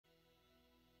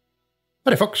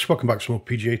Hi folks, welcome back to some more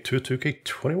PGA Tour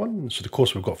 2K21. So the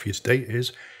course we've got for you today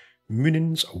is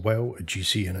Muninn's Well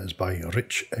GC, and it is by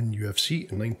Rich in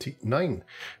UFC 99.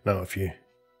 Now if you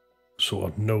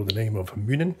sort of know the name of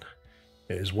Muninn,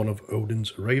 it is one of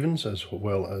Odin's ravens as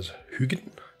well as Hugin.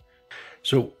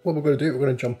 So what we're going to do, we're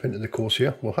going to jump into the course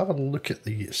here. We'll have a look at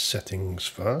the settings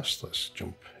first. Let's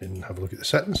jump in and have a look at the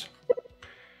settings.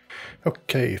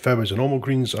 Okay, fairways and normal,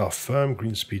 greens are firm,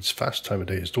 green speed's fast, time of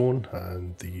day is dawn,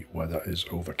 and the weather is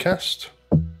overcast.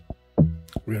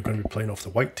 We are going to be playing off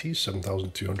the white tees,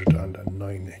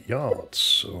 7,209 yards,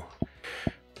 so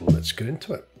let's get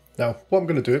into it. Now, what I'm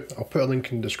going to do, I'll put a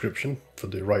link in the description for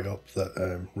the write-up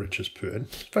that Rich has put in.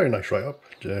 It's a very nice write-up,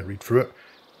 read through it.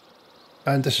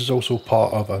 And this is also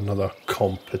part of another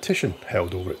competition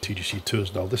held over at TGC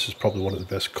Tours. Now, this is probably one of the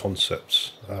best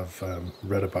concepts I've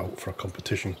read about for a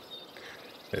competition.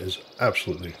 It is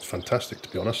absolutely fantastic, to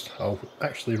be honest. I'll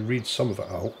actually read some of it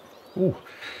out. Ooh,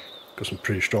 got some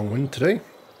pretty strong wind today.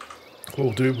 What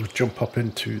we'll do, we'll jump up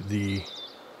into the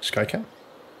Skycam.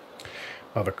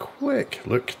 Have a quick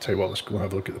look. Tell you what, let's go and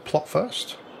have a look at the plot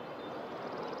first.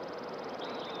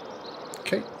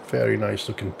 Okay, very nice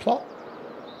looking plot.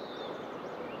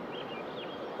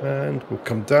 And we'll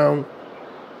come down,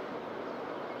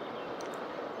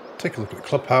 take a look at the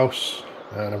clubhouse,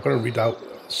 and I'm going to read out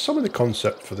some of the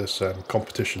concept for this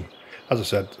competition. As I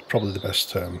said, probably the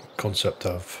best concept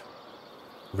I've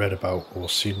read about or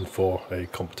seen for a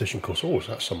competition course. Oh,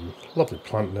 that's some lovely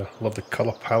plant there. Love the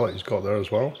colour palette he's got there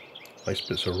as well. Nice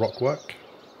bits of rock work.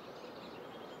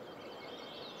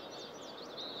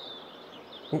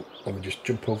 Oh, let me just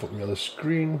jump over to my other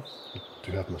screen. I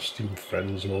do have my Steam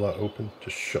friends and all that open.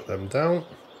 Just shut them down.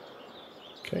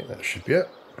 Okay, that should be it.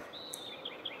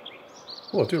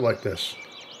 Oh, I do like this.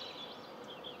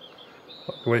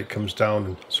 The way it comes down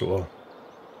in sort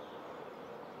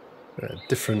of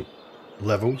different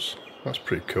levels. That's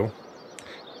pretty cool.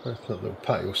 Nice little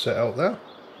patio set out there.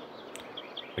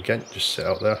 Again, just sit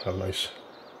out there, have a nice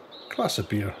glass of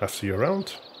beer after you're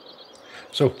around.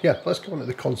 So yeah, let's go on to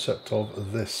the concept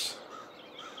of this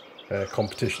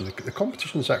competition. The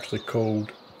competition is actually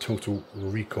called Total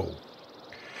Recall.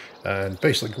 And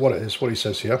basically what it is, what he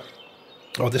says here,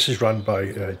 this is run by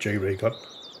Recal.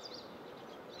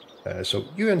 So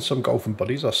you and some golfing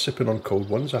buddies are sipping on cold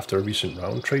ones after a recent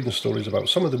round, trading stories about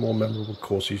some of the more memorable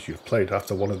courses you've played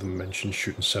after one of them mentioned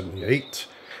shooting 78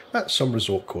 at some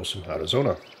resort course in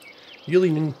Arizona. You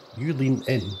lean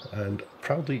in and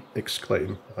proudly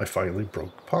exclaim, "I finally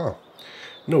broke par."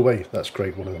 "No way, that's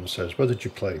great," one of them says. "Where did you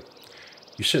play?"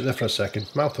 You sit there for a second,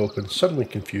 mouth open, suddenly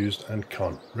confused and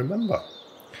can't remember.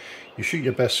 You shoot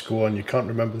your best score and you can't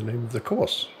remember the name of the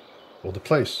course or the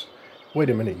place. "Wait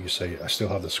a minute," you say, "I still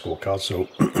have the scorecard, so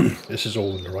this is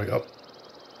all in the write-up."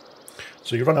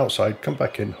 So you run outside, come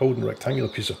back in, holding a rectangular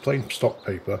piece of plain stock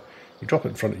paper. You drop it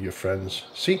in front of your friends.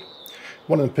 "See?"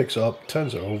 One of them picks it up,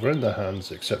 turns it over in their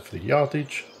hands, except for the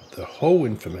yardage, the whole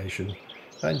information,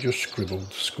 and your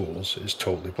scribbled scores is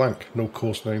totally blank. No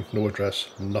course name, no address,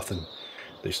 nothing.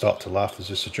 They start to laugh. "Is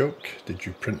this a joke? Did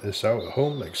you print this out at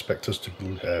home? Expect us to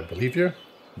believe you?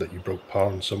 That you broke par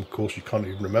on some course you can't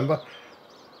even remember?"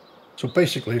 So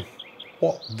basically,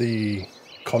 what the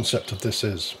concept of this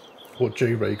is, what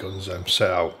Jay Reagan's set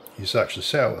out, he's actually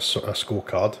set out a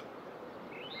scorecard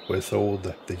with all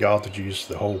the yardages,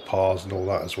 the hole pars and all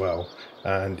that as well,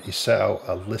 and he set out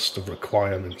a list of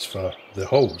requirements for the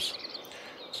holes.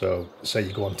 So say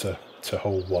you go on to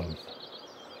hole 1,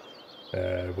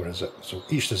 where is it? So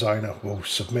each designer will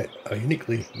submit a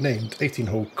uniquely named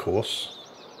 18-hole course,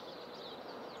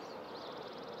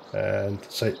 and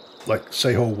say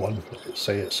hole 1,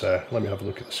 say it's let me have a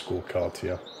look at the scorecard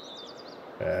here.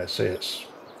 Say it's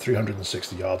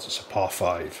 360 yards, it's a par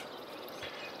 5.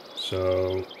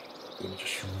 So let me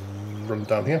just run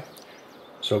down here.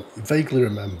 So vaguely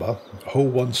remember, hole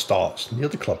 1 starts near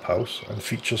the clubhouse and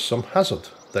features some hazard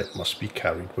that must be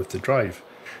carried with the drive.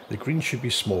 The green should be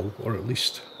small, or at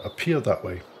least appear that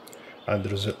way, and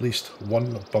there is at least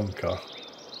one bunker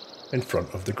in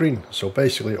front of the green. So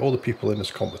basically all the people in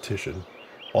this competition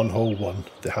on hole 1,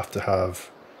 they have to have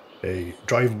a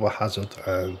drivable hazard,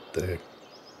 and the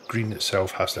green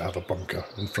itself has to have a bunker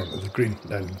in front of the green.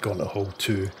 Then go on to hole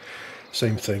 2,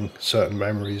 same thing, certain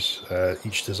memories.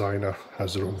 Each designer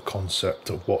has their own concept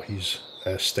of what he's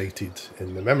stated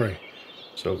in the memory.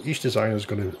 So each designer is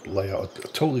going to lay out a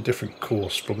totally different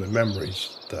course from the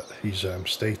memories that he's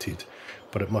stated,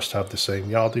 but it must have the same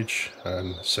yardage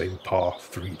and same par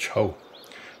for each hole.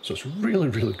 So it's a really,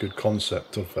 really good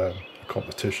concept of a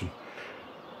competition.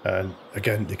 And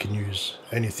again, they can use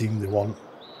any theme they want,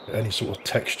 any sort of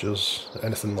textures,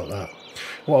 anything like that.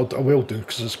 What I will do,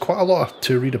 because there's quite a lot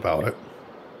to read about it,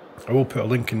 I will put a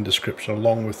link in the description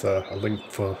along with a link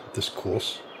for this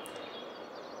course.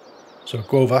 So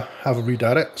go over, have a read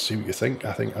at it, see what you think.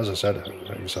 I think, as I said,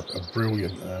 it's a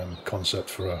brilliant concept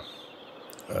for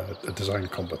a design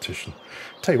competition.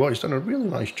 Tell you what, he's done a really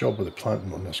nice job with the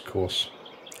planting on this course.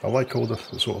 I like all the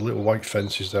sort of little white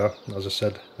fences there, as I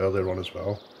said earlier on as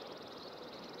well.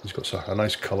 He's got a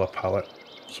nice colour palette,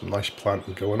 some nice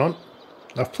planting going on.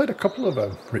 I've played a couple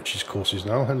of Richie's courses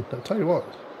now, and I'll tell you what,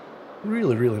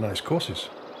 really, really nice courses.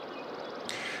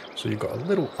 So you've got a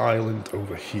little island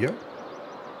over here.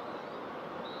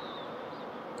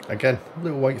 Again,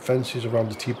 little white fences around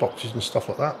the tee boxes and stuff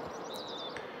like that.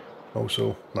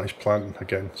 Also, nice planting,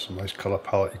 again, some nice colour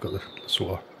palette. You've got the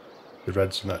sort of the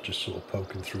reds and that just sort of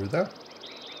poking through there.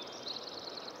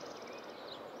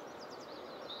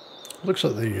 Looks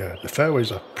like the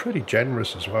fairways are pretty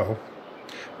generous as well.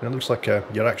 And it looks like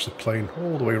you're actually playing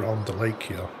all the way around the lake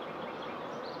here.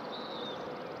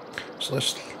 So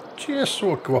let's just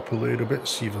sort of go up a little bit,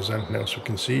 see if there's anything else we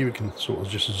can see. We can sort of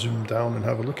just zoom down and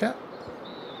have a look at.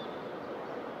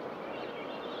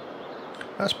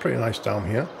 That's pretty nice down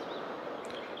here.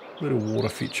 Little water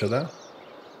feature there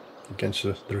against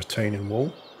the retaining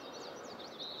wall.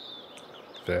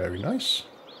 Very nice.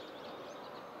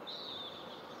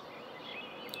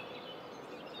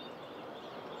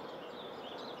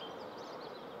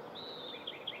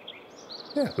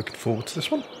 Yeah, looking forward to this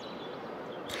one.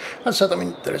 As I said, I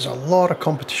mean, there's a lot of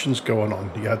competitions going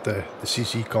on. You had the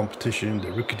CC competition,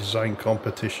 the rookie design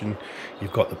competition,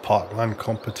 you've got the parkland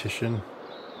competition,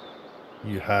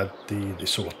 you had the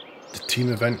sort of the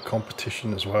team event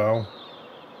competition as well.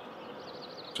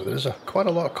 So there's quite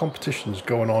a lot of competitions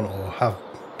going on, or have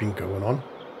been going on.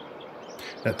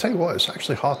 And I tell you what, it's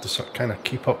actually hard to kind of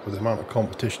keep up with the amount of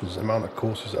competitions, the amount of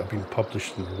courses that have been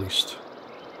published and released.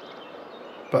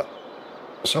 But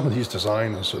some of these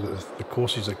designers, the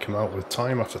courses they come out with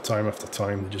time after time after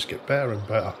time, they just get better and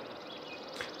better.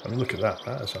 I mean, look at that.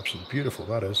 That is absolutely beautiful,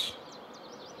 that is.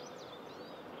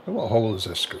 And what hole is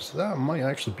this? Because that might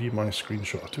actually be my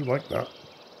screenshot. I do like that.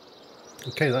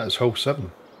 Okay, that is hole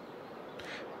 7.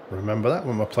 Remember that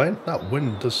when we're playing. That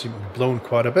wind does seem to be blowing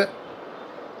quite a bit.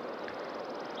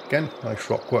 Again, nice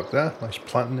rock work there. Nice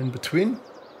planting in between.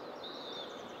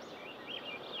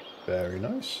 Very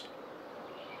nice.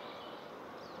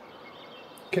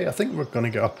 Okay, I think we're going to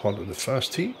get up onto the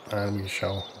first tee and we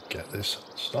shall get this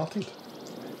started.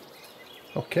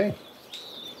 Okay,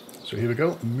 so here we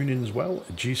go. Muninn's Well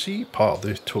GC, part of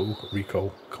the Total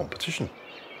Recal competition.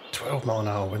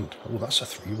 12-mile-an-hour wind. Oh, that's a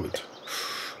 3-wood.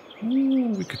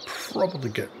 Ooh, we could probably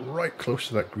get right close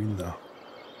to that green there.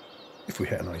 If we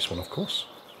hit a nice one, of course.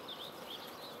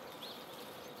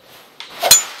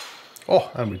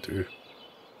 Oh, and we do.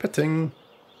 Pitting.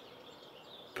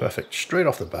 Perfect, straight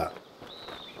off the bat.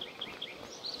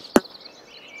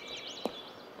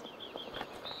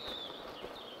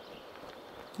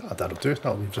 Ah, that'll do.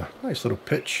 That leaves a nice little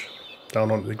pitch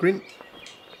down onto the green.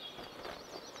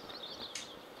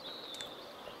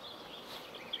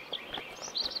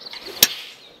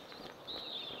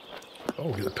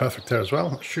 Oh, get the perfect there as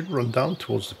well. That should run down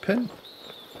towards the pin.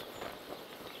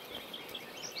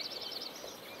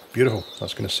 Beautiful.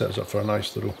 That's going to set us up for a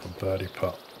nice little birdie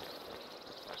putt.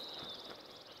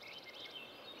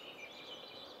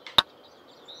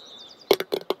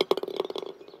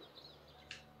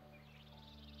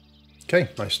 Okay,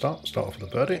 nice start. Start off with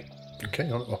a birdie. Okay,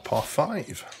 on to a par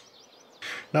 5.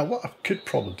 Now, what I could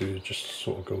probably do is just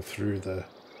sort of go through the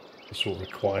sort of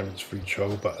requirements for each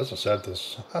hole, but as I said,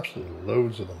 there's absolutely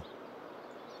loads of them.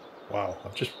 Wow,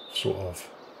 I've just sort of...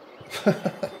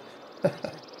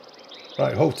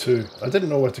 Right, hole 2. I didn't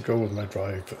know where to go with my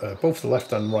drive. Both the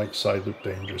left and right side looked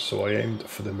dangerous, so I aimed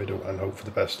for the middle and hoped for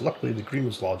the best. Luckily, the green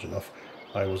was large enough.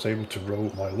 I was able to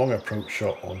roll my long approach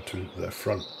shot onto the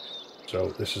front.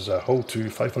 So this is a hole 2,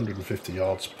 550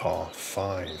 yards, par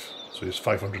 5. So it's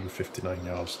 559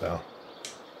 yards there.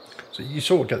 So you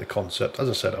sort of get the concept. As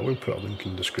I said, I will put a link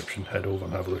in the description. Head over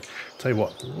and have a look. Tell you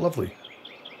what, lovely,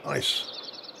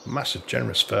 nice, massive,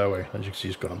 generous fairway. As you can see,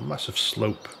 it's got a massive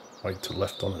slope right to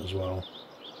left on it as well.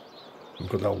 We've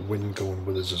got that wind going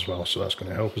with us as well, so that's going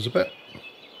to help us a bit.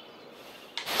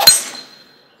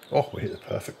 Oh, we hit the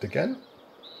perfect again.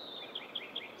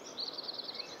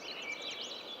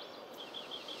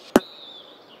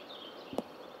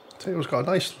 Tell you, it's got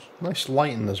a nice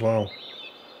lighting as well.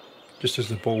 Just as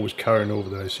the ball was carrying over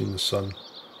there, I seen the sun.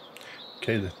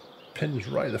 Okay, the pin's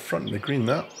right at the front of the green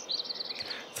there.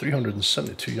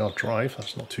 372 yard drive,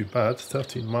 that's not too bad.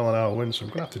 13-mile-an-hour wind, so I'm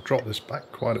going to have to drop this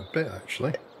back quite a bit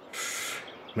actually.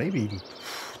 Maybe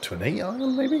to an 8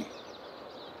 iron, maybe?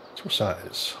 So what's that?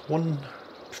 It's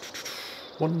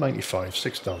 195,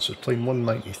 6 down, so it's playing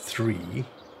 193.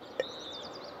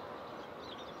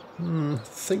 I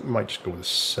think we might just go with a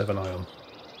 7 iron.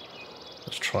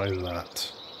 Let's try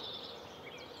that.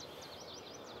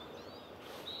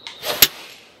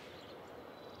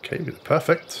 Okay, we got it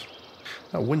perfect.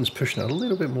 That wind's pushing it a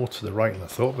little bit more to the right than I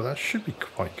thought, but that should be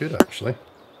quite good actually.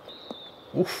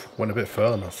 Oof, went a bit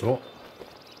further than I thought.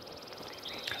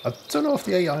 I don't know if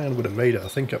the 8 iron would have made it. I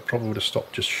think it probably would have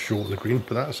stopped just short of the green,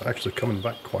 but that's actually coming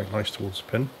back quite nice towards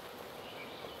the pin.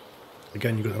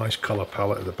 Again, you've got a nice colour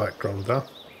palette in the background there.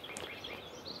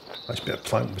 Nice bit of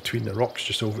plant between the rocks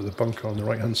just over the bunker on the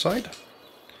right hand side.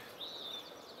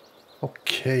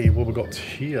 Okay, what we got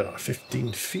here?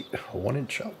 15 feet, 1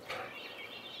 inch up.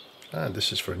 And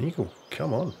this is for an eagle.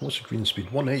 Come on, what's the green speed?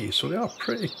 180, so they are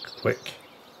pretty quick.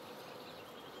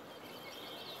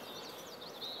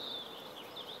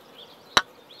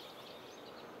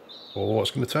 Oh,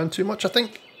 it's going to turn too much, I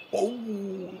think. Oh,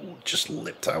 just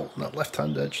lipped out on that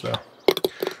left-hand edge there.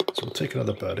 So we'll take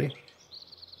another birdie.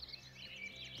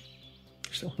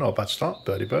 Still not a bad start,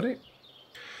 birdie, birdie.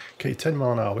 Okay, 10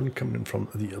 mile an hour wind coming in from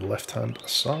the left-hand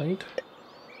side.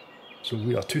 So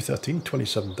we are 213,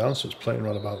 27 down, so it's playing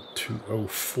around about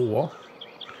 204.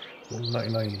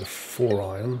 199 the 4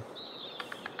 iron.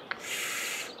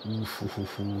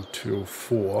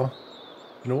 204.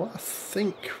 You know what, I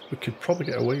think we could probably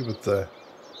get away with the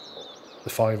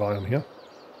 5 iron here.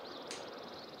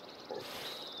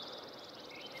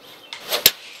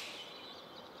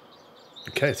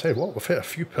 Okay, I tell you what, we've hit a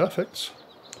few perfects.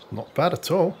 Not bad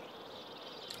at all.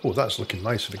 Oh, that's looking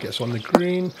nice if it gets on the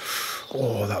green.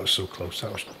 Oh, that was so close.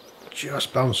 That was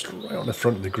just bounced right on the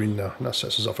front of the green there. And that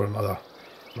sets us up for another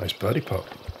nice birdie putt.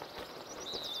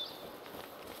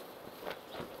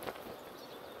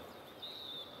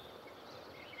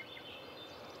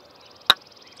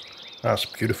 That's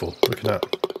beautiful. Look at that.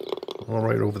 All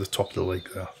right over the top of the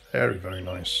lake there. Very, very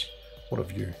nice. What a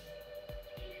view.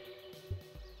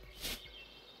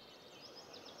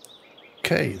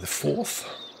 Okay, the fourth.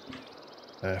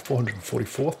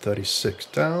 444, 36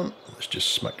 down. Let's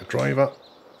just smack the driver.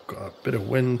 Got a bit of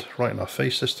wind right in our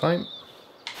face this time.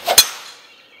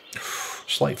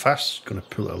 Slight fast. Going to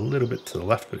pull it a little bit to the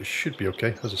left, but it should be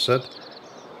okay. As I said,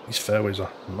 these fairways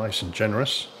are nice and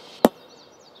generous.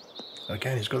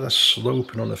 Again, he's got that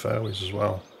sloping on the fairways as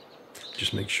well.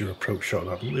 Just makes your approach shot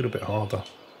that a little bit harder.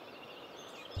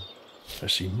 I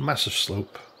see massive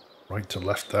slope right to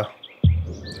left there.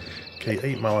 Okay,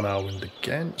 8 mile an hour wind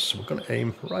again, so we're going to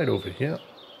aim right over here.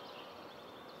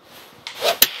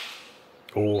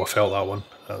 Oh, I felt that one.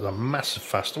 That was a massive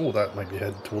fast. Oh, that might be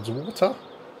heading towards the water.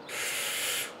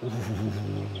 Ooh.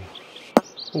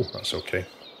 Oh, that's okay.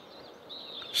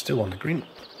 Still on the green.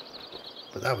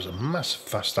 But that was a massive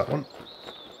fast, that one.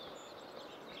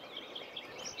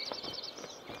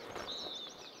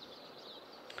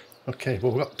 Okay,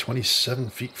 well, we've got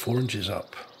 27 feet 4 inches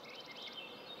up.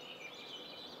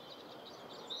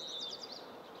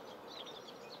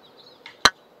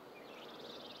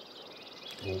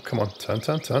 Oh, come on, turn,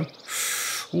 turn, turn.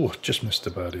 Oh, just missed the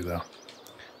birdie there.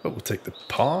 But we'll take the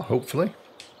par, hopefully.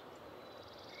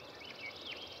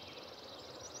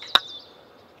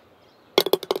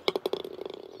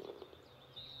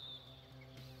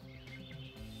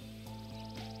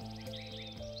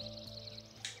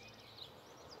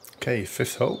 Okay,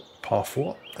 5th hole, par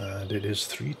 4, and it is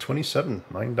 327,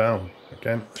 9 down.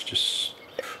 Again, it's just...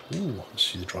 Ooh, let's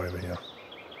see the driver here.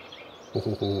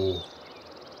 Oh,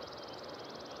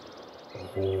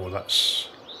 oh, that's...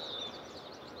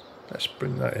 Let's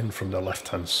bring that in from the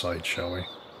left-hand side, shall we?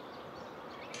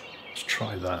 Let's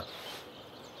try that.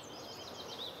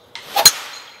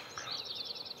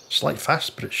 Slight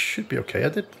fast, but it should be okay. I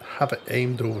did have it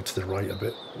aimed over to the right a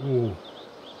bit. Ooh.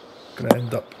 Gonna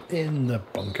end up in the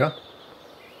bunker.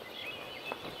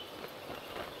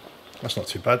 That's not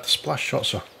too bad. The splash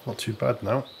shots are not too bad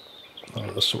now.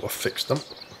 I've sort of fixed them.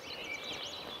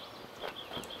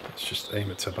 Let's just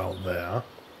aim it to about there.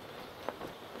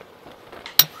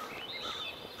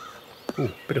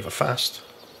 Ooh, bit of a fast.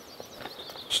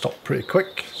 Stopped pretty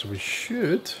quick, so we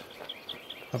should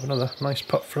have another nice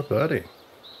putt for a birdie.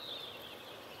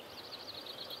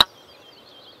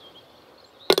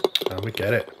 And we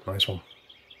get it. Nice one.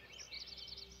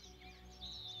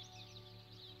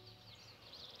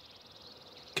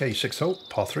 Okay, 6th hole,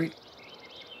 par 3.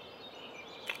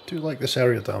 Do like this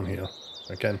area down here.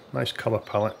 Again, nice colour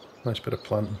palette, nice bit of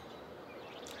planting.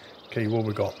 Okay, what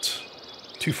we got?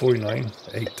 249,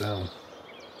 8 down.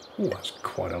 Oh, that's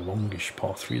quite a longish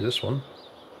par 3, this one.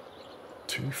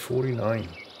 249.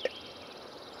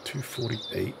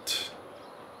 248.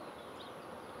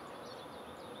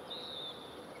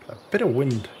 A bit of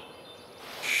wind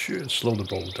should slow the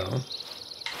ball down.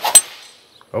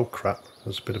 Oh crap,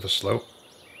 there's a bit of a slope.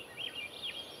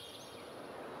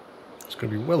 It's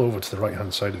going to be well over to the right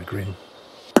hand side of the green.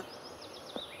 At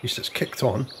least it's kicked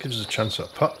on, gives us a chance at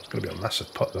a putt. It's going to be a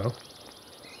massive putt though.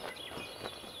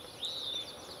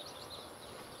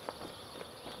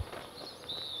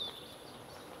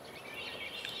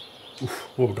 Oof,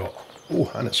 what have we got?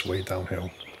 Oh, and it's way downhill.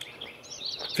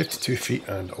 52 feet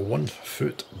and 1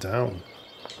 foot down.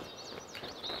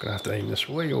 I'm going to have to aim this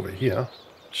way over here.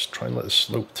 Just try and let the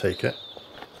slope take it.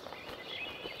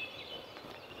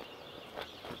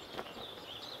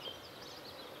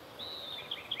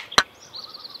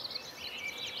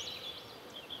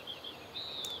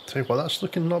 Tell you what, that's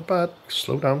looking not bad.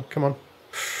 Slow down, come on.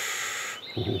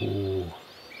 Ooh.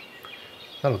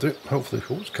 That'll do. Hopefully,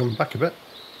 it's coming back a bit.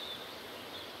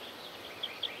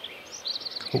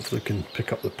 Hopefully, we can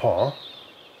pick up the par.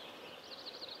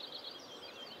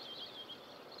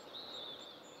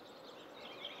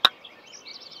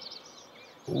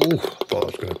 Oh, thought I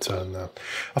was going to turn there.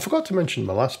 I forgot to mention in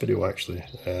my last video actually.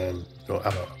 I'm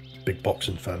a big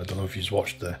boxing fan. I don't know if you've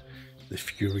watched the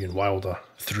Fury and Wilder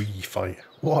 3 fight.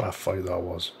 What a fight that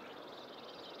was!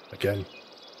 Again,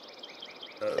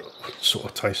 sort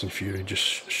of Tyson Fury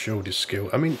just showed his skill.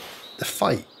 I mean, the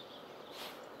fight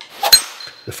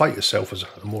itself was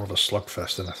more of a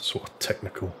slugfest than a sort of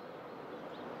technical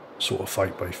sort of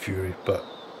fight by Fury. But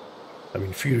I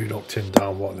mean, Fury knocked him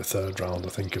down, what, in the 3rd round, I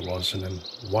think it was, and then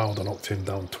Wilder knocked him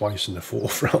down twice in the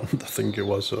 4th round, I think it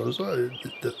was. So it was,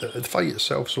 the fight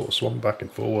itself sort of swung back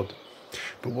and forward.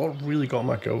 But what really got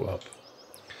my goat up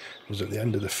was at the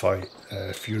end of the fight,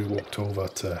 Fury walked over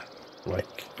to,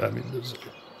 like, I mean, there's a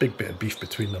big bit of beef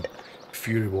between them.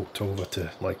 Fury walked over to,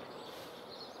 like,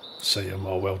 say him,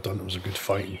 oh, well done, it was a good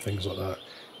fight and things like that.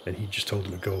 And he just told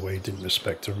him to go away, didn't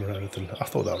respect him or anything. I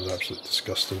thought that was absolutely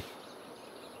disgusting.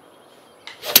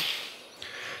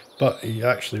 But he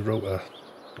actually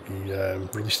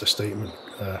released a statement,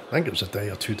 I think it was a day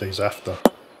or 2 days after.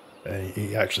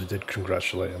 He actually did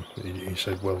congratulate him. He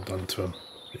said well done to him.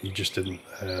 He just didn't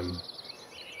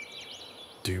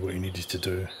do what he needed to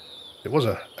do. It was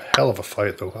a hell of a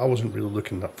fight though. I wasn't really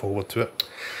looking that forward to it.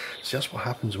 See, that's what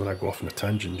happens when I go off on a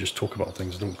tangent and just talk about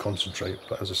things, I don't concentrate.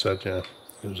 But as I said, yeah,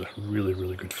 it was a really,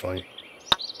 really good fight.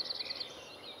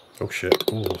 Oh shit,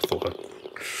 oh, I thought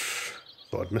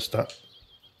I'd missed that.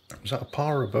 Was that a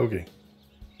par or a bogey?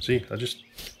 See, I just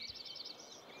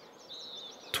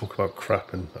talk about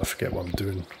crap and I forget what I'm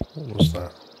doing. What was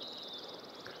that?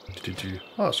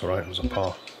 Oh, that's alright, it was a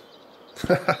par.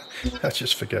 I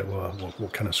just forget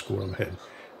what kind of score I'm hitting.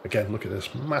 Again, look at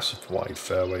this massive wide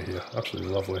fairway here.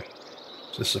 Absolutely lovely.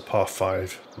 So this is a par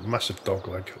 5, massive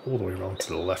dogleg all the way around to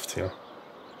the left here.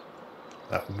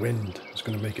 That wind is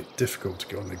going to make it difficult to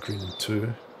get on the green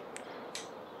too.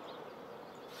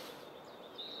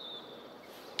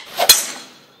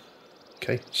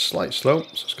 Okay, slight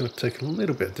slope, so it's going to take a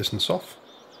little bit of distance off.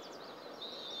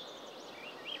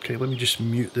 Okay, let me just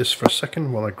mute this for a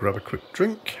second while I grab a quick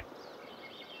drink.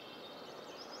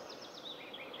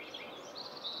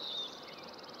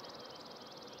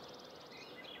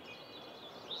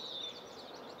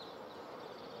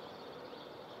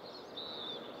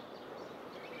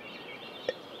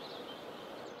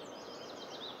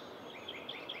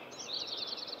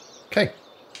 Okay,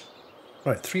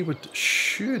 right, 3 wood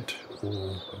should,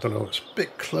 I don't know, it's a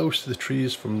bit close to the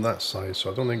trees from that side,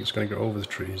 so I don't think it's going to go over the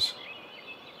trees.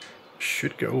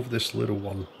 Should get over this little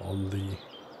one on the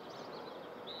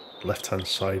left hand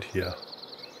side here.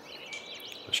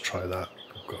 Let's try that.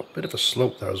 We've got a bit of a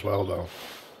slope there as well though.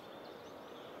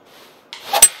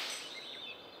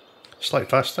 Slight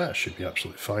fast there, should be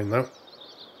absolutely fine though.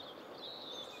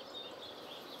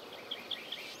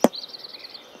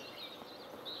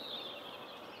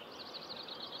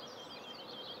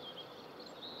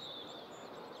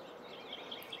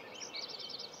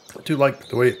 I do like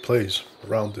the way it plays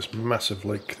around this massive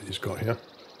lake that he's got here.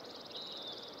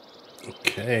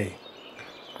 Okay,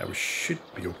 now we should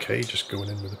be okay just going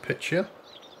in with the pitch here.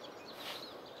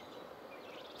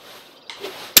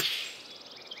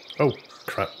 Oh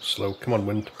crap, slow, come on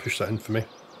wind, push that in for me.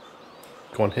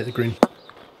 Go on, hit the green.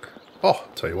 Oh,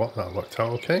 tell you what, that worked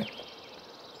out okay.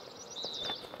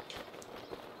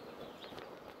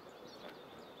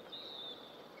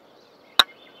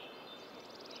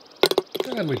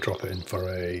 And we drop it in for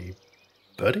a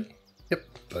birdie. Yep,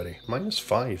 birdie.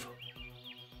 -5.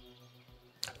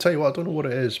 I tell you what, I don't know what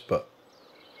it is, but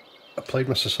I played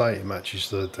my society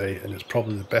matches the other day, and it's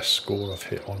probably the best score I've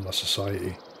hit on my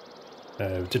society.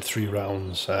 We did 3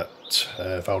 rounds at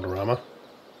Valderrama,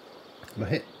 and I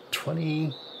hit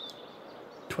 20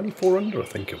 24 under, I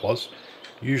think it was.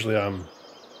 Usually I'm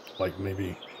like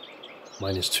maybe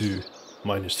 -2,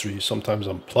 -3, sometimes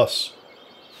I'm plus.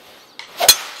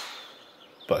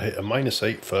 But I hit a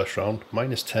 -8 first round,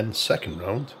 -10 second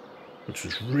round, which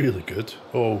was really good.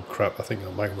 Oh crap, I think I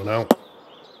might run out.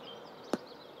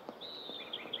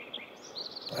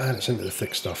 And it's into the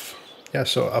thick stuff. Yeah,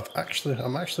 so I'm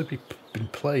actually been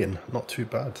playing not too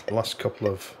bad. The last couple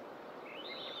of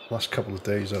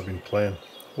days I've been playing.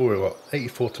 Oh, we're what,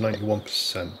 84 to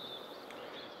 91%.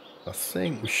 I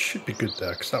think we should be good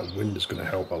there because that wind is going to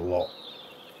help a lot.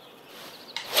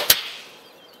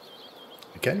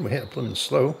 Again, we hit a blooming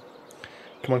slow.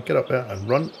 Come on, get up there and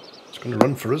run. It's going to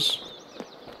run for us.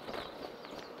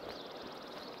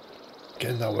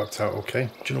 Again, that worked out okay.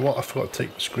 Do you know what? I forgot to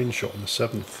take a screenshot on the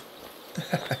 7th.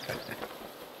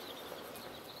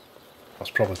 I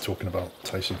was probably talking about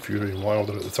Tyson Fury and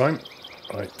Wilder at the time.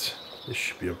 Right, this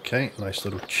should be okay. Nice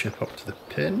little chip up to the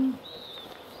pin.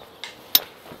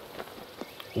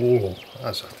 Oh,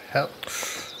 that's a hell.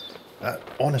 That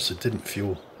honestly didn't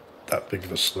feel that big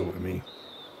of a slow to me.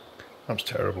 That was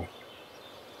terrible.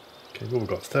 Okay, well, we've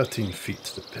got 13 feet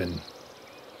to the pin.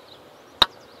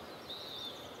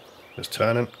 Just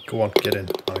turning. Go on, get in.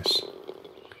 Nice.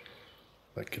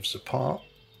 That gives a par.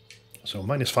 So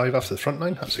 -5 after the front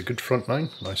nine. That's a good front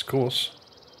nine. Nice course.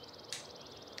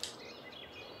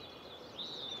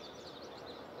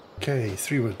 Okay,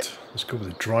 3-wood. Let's go with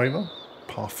the driver.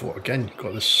 Par 4 again.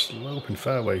 Got this sloping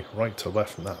fairway right to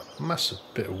left, and that massive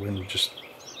bit of wind just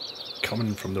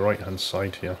coming from the right hand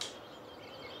side here.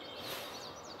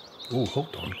 Oh,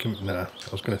 hold on. Nah,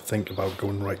 I was going to think about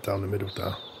going right down the middle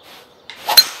there.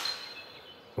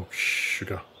 Oh,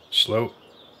 sugar. Slow.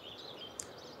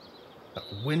 That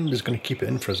wind is going to keep it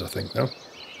in for us, I think, now.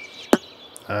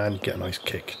 And get a nice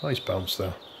kick. Nice bounce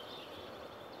there.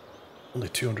 Only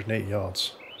 280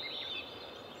 yards.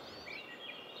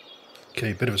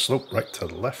 Okay, bit of a slope right to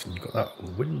the left, and you've got that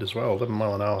wind as well, 11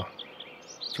 mile an hour.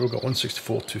 So we've got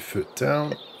 164, 2 foot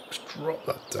down. Let's drop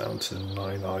that down to the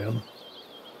 9 iron.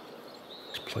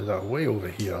 Let's play that way over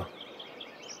here.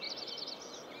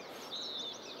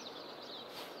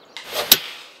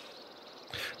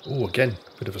 Oh, again,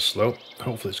 bit of a slope.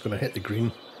 Hopefully it's going to hit the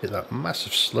green, hit that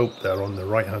massive slope there on the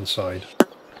right hand side,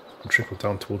 and trickle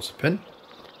down towards the pin.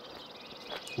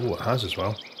 Oh, it has as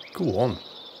well. Go on.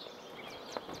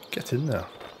 Get in there.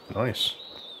 Nice.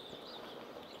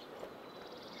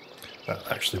 That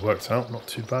actually worked out, not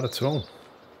too bad at all.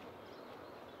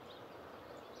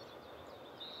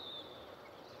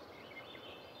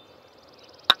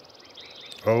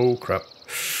 Oh crap.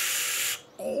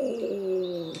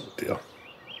 Oh dear.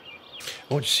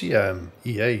 Oh, did you see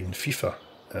EA and FIFA?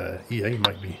 EA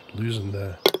might be losing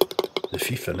the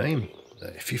FIFA name.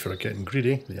 FIFA are getting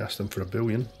greedy. They asked them for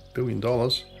 $1 billion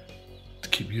to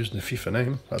keep using the FIFA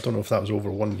name. I don't know if that was over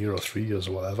 1 year or 3 years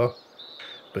or whatever.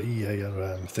 But EA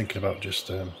are thinking about just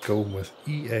going with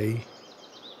EA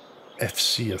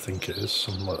FC, I think it is,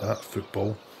 something like that,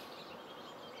 football.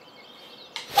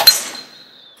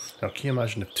 Now, can you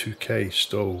imagine if 2K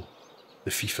stole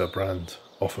the FIFA brand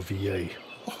off of EA?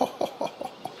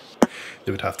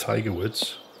 They would have Tiger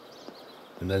Woods,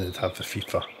 and then they'd have the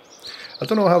FIFA. I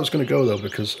don't know how it's going to go though,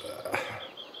 because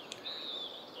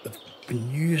they've been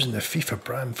using the FIFA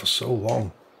brand for so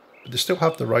long. But they still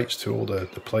have the rights to all the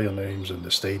player names and the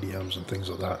stadiums and things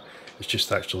like that. It's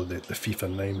just actually the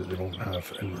FIFA name that they don't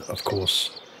have. And of course,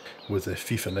 with the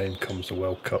FIFA name comes the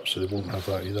World Cup, so they won't have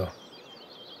that either.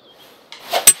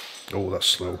 Oh, that's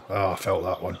slow. Ah, I felt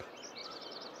that one.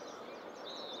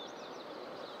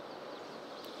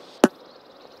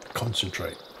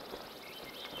 Concentrate.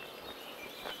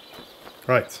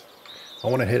 Right. I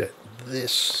want to hit it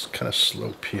this kind of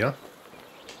slope here.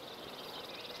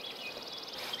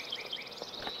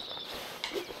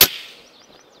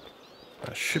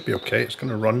 That should be okay. It's going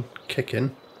to run, kick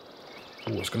in.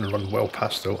 Oh, it's going to run well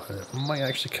past though. And it might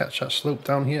actually catch that slope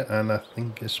down here, and I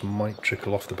think this might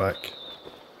trickle off the back.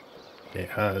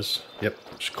 It has. Yep,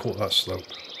 just caught that slope.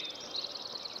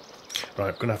 Right,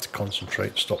 I'm going to have to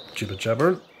concentrate, stop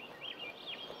jibber-jabbering.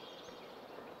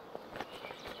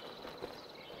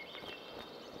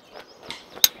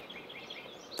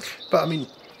 But I mean,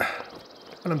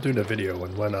 when I'm doing a video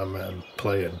and when I'm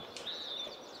playing,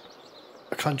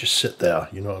 I can't just sit there,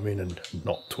 you know what I mean, and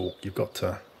not talk. You've got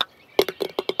to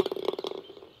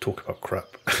talk about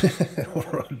crap,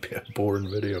 or it would be a boring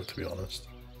video, to be honest.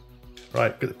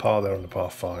 Right, get the par there on the par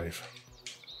 5.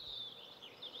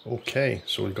 Okay,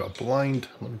 so we've got a blind.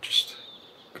 Let me just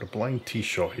got a blind tee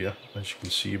shot here, as you can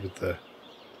see with the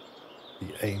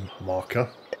aim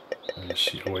marker. And you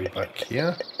see it way back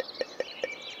here.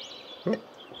 Oh,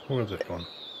 where is it gone?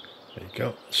 There you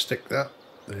go. Stick that,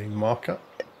 the marker.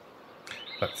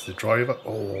 Back to the driver.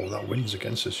 Oh, that wind's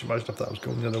against us. Imagine if that was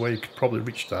going the other way, you could probably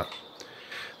reach that.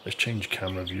 Let's change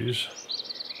camera views.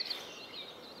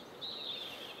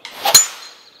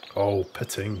 Oh,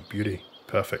 pitting, beauty,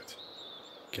 perfect.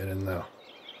 Get in there.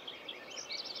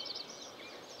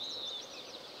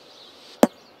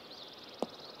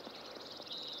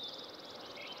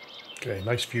 Okay,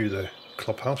 nice view of the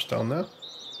clubhouse down there.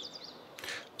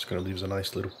 It's going to leave us a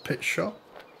nice little pit shot.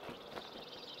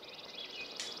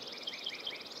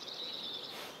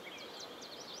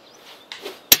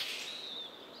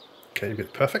 Okay, you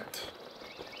get perfect.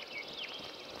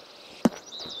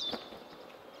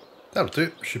 That'll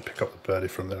do. Should pick up the birdie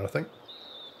from there, I think.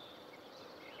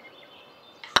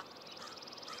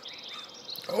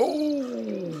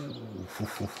 Oh!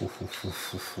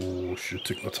 Should have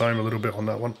took my time a little bit on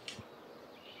that one.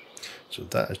 So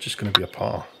that is just going to be a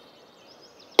par.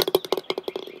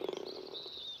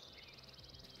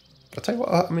 I'll tell you what,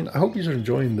 I mean, I hope you're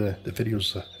enjoying the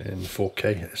videos in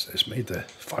 4K. It's made the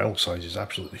file sizes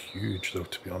absolutely huge, though,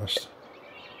 to be honest.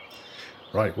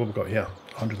 Right, what have we got here?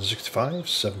 165,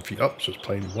 7 feet up, so it's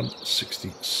playing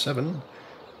 167,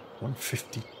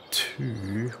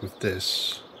 152 with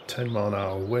this, 10 mile an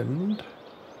hour wind. Do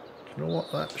you know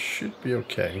what? That should be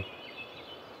okay.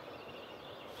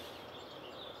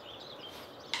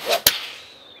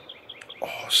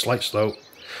 Oh, slight slow.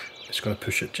 It's going to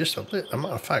push it just a bit. As a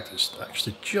matter of fact, it's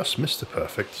actually just missed the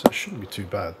perfect, so it shouldn't be too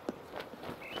bad.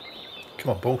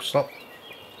 Come on, ball, stop.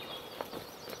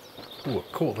 Oh,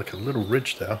 it caught like a little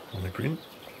ridge there on the green.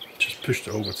 Just pushed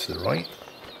it over to the right.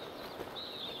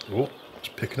 Oh, it's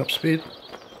picking up speed.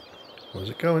 Where's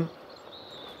it going?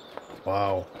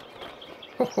 Wow.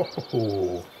 Ho, ho, ho,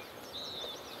 ho.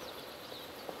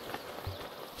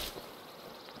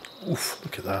 Oof,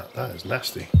 look at that. That is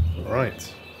nasty. All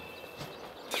right.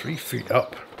 3 feet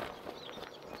up.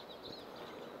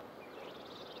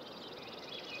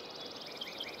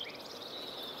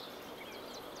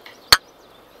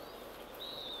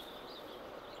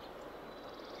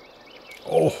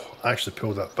 Oh, I actually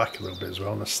pulled that back a little bit as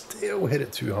well, and I still hit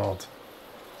it too hard.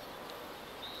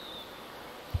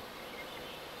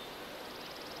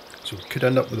 So we could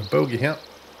end up with a bogey here.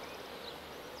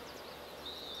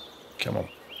 Come on.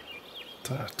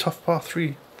 Tough par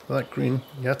 3 for that green.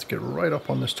 You have to get right up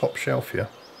on this top shelf here.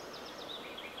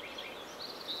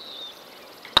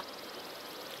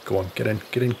 Go on, get in,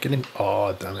 get in, get in.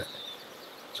 Oh, damn it.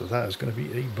 So that is going to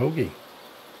be a bogey.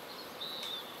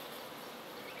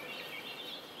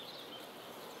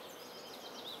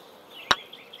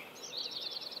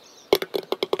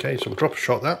 Okay, so we'll drop a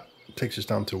shot that. Takes us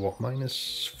down to what,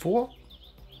 -4?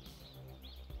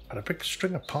 And a big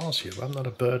string of pars here. We haven't had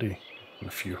a birdie in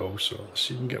a few holes, so let's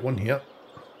see if we can get one here.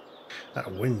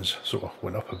 That wind's sort of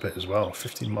went up a bit as well.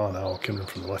 15 mile an hour coming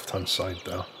from the left-hand side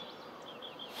there.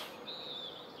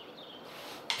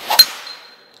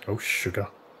 Oh, sugar.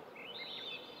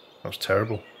 That was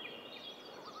terrible.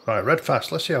 Right, red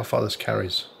fast. Let's see how far this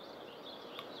carries.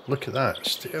 Look at that.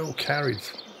 Still carried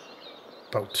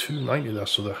about 290 there,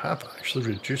 so they have actually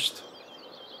reduced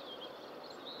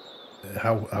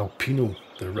how penal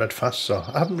the red fasts are.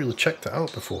 I haven't really checked it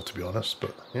out before, to be honest,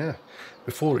 but yeah.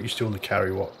 Before it used to only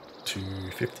carry, what,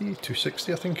 250,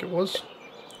 260 I think it was.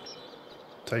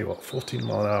 Tell you what, 14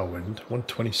 mile an hour wind,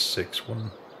 126, I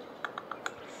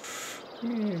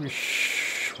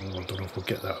don't know if we'll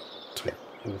get that.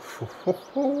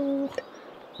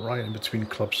 Right in between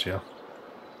clubs here.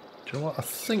 Do you know what, I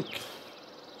think...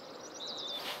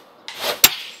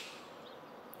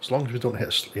 As long as we don't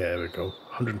hit, yeah, there we go,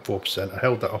 104%. I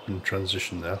held that up in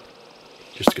transition there,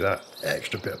 just to get that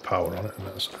extra bit of power on it, and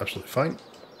that's absolutely fine.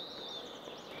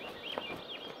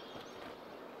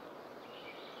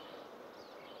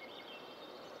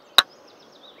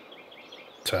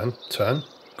 Turn,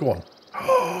 go on.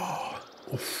 Oh,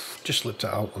 oof, just slipped it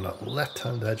out on that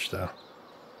left-hand edge there.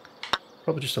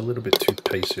 Probably just a little bit too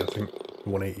pacey, I think.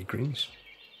 180 greens.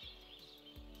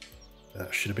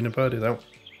 That should have been a birdie though.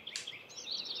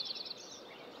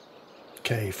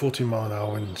 Okay, 14 mile an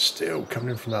hour and still coming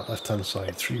in from that left-hand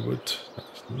side. 3 wood.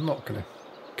 That's not going to...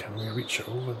 Can we reach it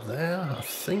over there? I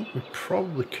think we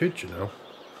probably could, you know.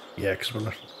 Yeah, because we're on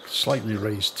a slightly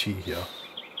raised tee here.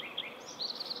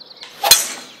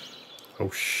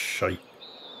 Oh, shite.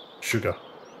 Sugar.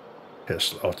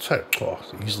 Hit a... Oh,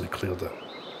 easily cleared it.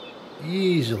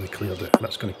 Easily cleared it. And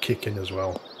that's going to kick in as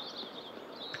well.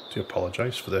 I do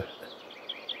apologise for the...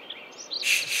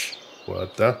 Shh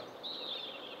word there.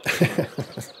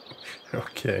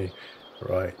 Okay,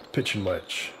 right, pitching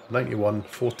wedge, 91,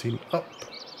 14 up,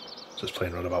 So it's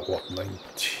playing around about, what,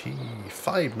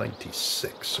 95,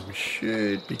 96. So we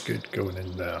should be good going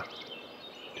in there.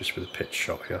 Just with a pitch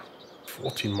shot here.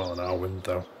 14 mile an hour wind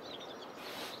though.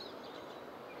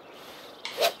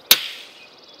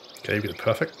 Okay, we get it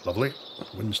perfect. Lovely.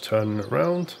 Wind's turning it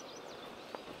around.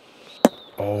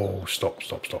 Oh, stop,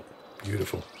 stop, stop.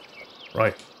 Beautiful.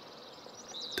 Right.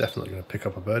 Definitely going to pick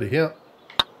up a birdie here.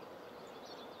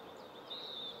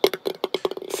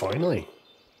 Finally.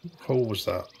 What hole was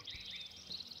that?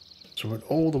 So we went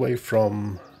all the way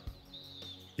from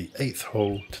the 8th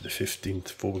hole to the 15th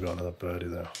before we got another birdie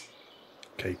there.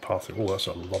 Okay, par 3. Oh, that's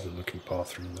a lovely looking par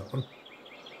 3 in that one.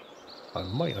 I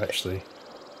might actually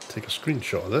take a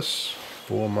screenshot of this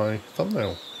for my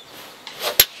thumbnail.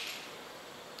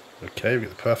 Okay, we get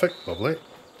the perfect. Lovely.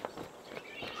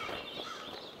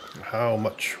 How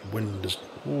much wind is...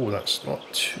 Oh, that's not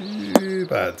too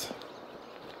bad.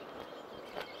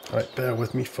 Right, bear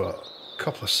with me for a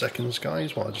couple of seconds,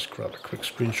 guys, while I just grab a quick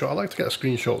screenshot. I like to get a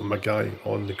screenshot of my guy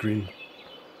on the green.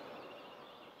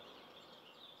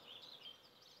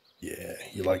 Yeah,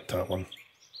 you like that one.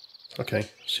 Okay,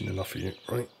 seen enough of you.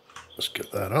 Right, let's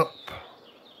get that up.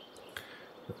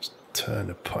 Let's turn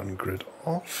the putting grid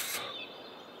off.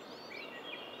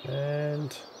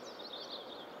 And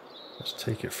let's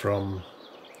take it from...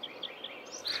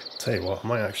 Tell you what, I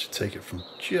might actually take it from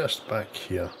just back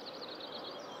here.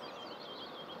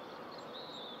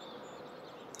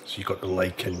 So you've got the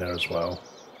lake in there as well.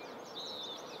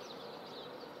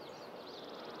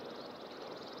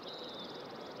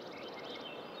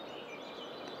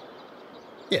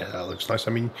 Yeah, that looks nice.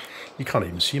 I mean, you can't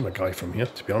even see my guy from here,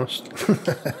 to be honest.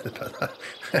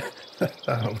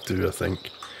 That'll do, I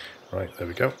think. Right, there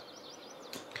we go.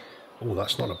 Oh,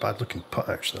 that's not a bad looking putt,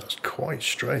 actually. That's quite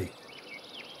straight.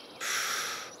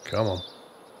 Come on.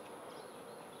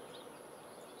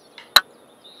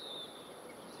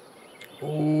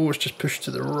 Oh, it's just pushed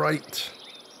to the right.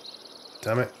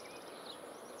 Damn it.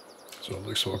 So it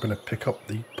looks like we're going to pick up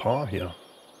the par here.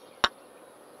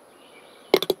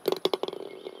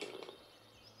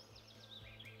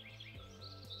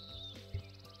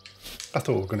 I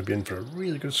thought we were going to be in for a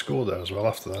really good score there as well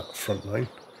after that front nine.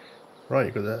 Right,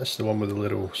 you've got that. That's the one with the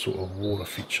little sort of water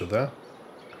feature there.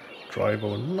 Driver,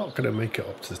 we're not going to make it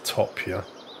up to the top here.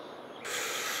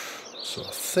 So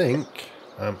I think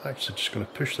I'm actually just going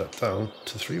to push that down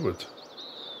to 3-wood.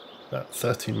 That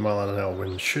 13 mile an hour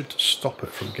wind should stop it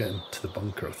from getting to the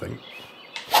bunker, I think.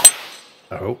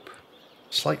 I hope.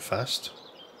 Slight fast.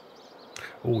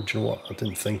 Oh, do you know what? I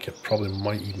didn't think it probably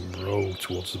might even roll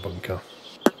towards the bunker.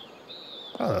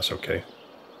 Oh, that's okay.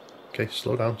 Okay,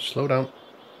 slow down, slow down.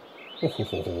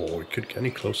 Oh, we could get any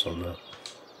closer on that.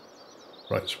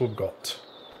 Right, so we've got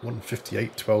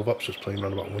 158, 12 up, so it's playing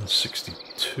around about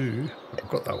 162. We've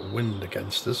got that wind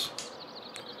against us.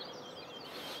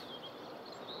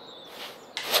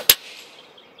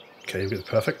 Okay, we get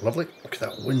the perfect, lovely. Look at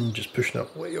that wind just pushing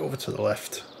up way over to the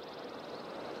left.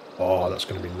 Oh, that's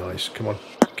going to be nice. Come on,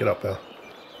 get up there.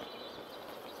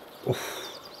 Oh,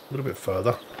 a little bit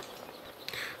further.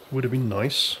 Would have been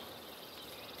nice.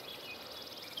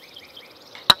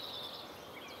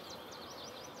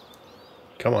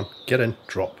 Come on, get in,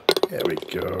 drop. There we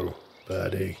go,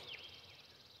 birdie.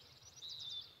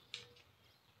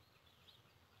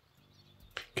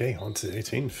 Okay, on to the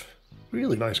 18th.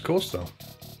 Really nice course though.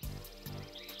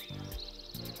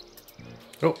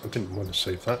 Oh, I didn't want to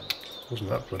save that. Wasn't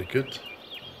that bloody good?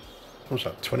 What was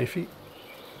that, 20 feet?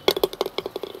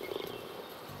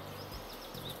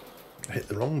 I hit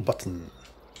the wrong button.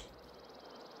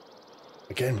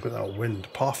 Again, with that wind.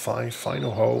 Par 5,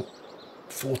 final hole.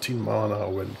 14 mile an hour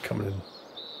wind coming in.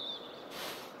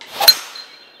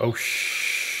 Oh,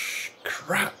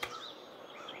 crap.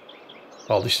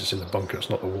 Oh, at least it's in the bunker, it's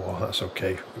not the water, that's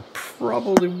okay. We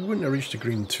probably wouldn't have reached the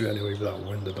green 2 anyway with that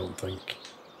wind, I don't think.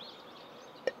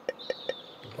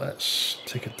 Let's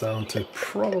take it down to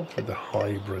probably the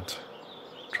hybrid.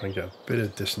 Try and get a bit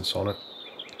of distance on it.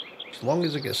 As long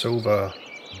as it gets over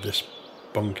this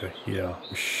bunker here,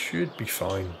 we should be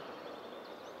fine.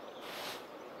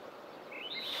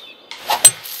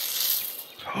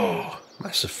 Oh,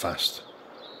 massive fast.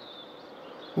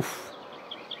 Oof.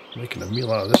 Making a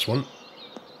meal out of this one.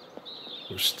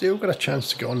 We've still got a chance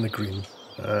to get on the green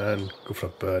and go for a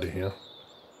birdie here.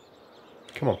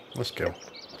 Come on, let's go.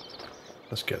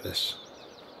 Let's get this.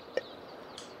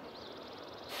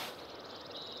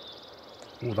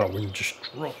 Oh, that wind just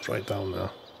dropped right down there.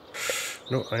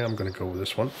 No, I am going to go with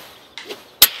this one.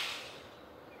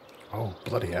 Oh,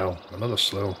 bloody hell. Another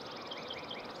slow.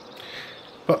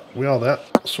 But we are there,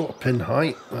 sort of pin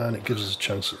height, and it gives us a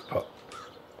chance at the putt.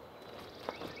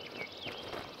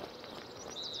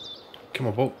 come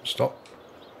on boat, stop.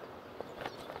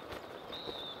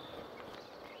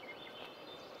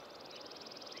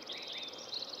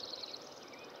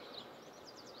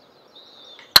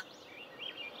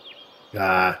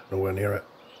 Ah, nowhere near it.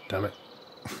 Damn it.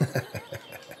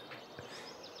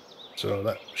 So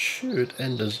that should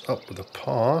end us up with a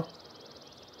par.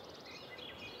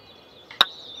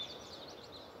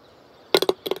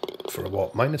 For a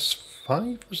what?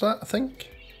 -5 was that, I think?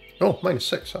 Oh,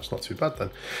 -6. That's not too bad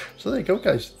then. So there you go,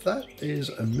 guys. That is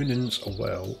a Muninn's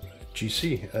Well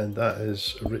GC, and that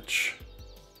is Rich's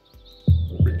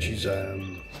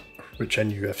Rich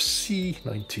NUFC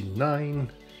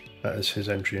 99. That is his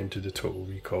entry into the Total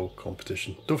Recall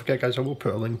competition. Don't forget, guys, I will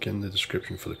put a link in the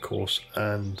description for the course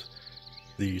and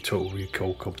the Total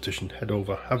Recall competition. Head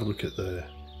over, have a look at the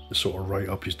sort of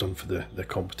write-up he's done for the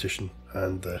competition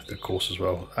and the course as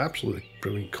well. Absolutely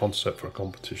brilliant concept for a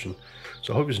competition.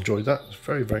 So I hope you enjoyed that. It's a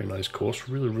very, very nice course.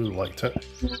 Really, really liked it.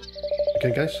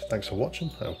 Okay, guys, thanks for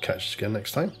watching. I'll catch you again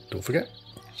next time. Don't forget,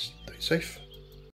 stay safe.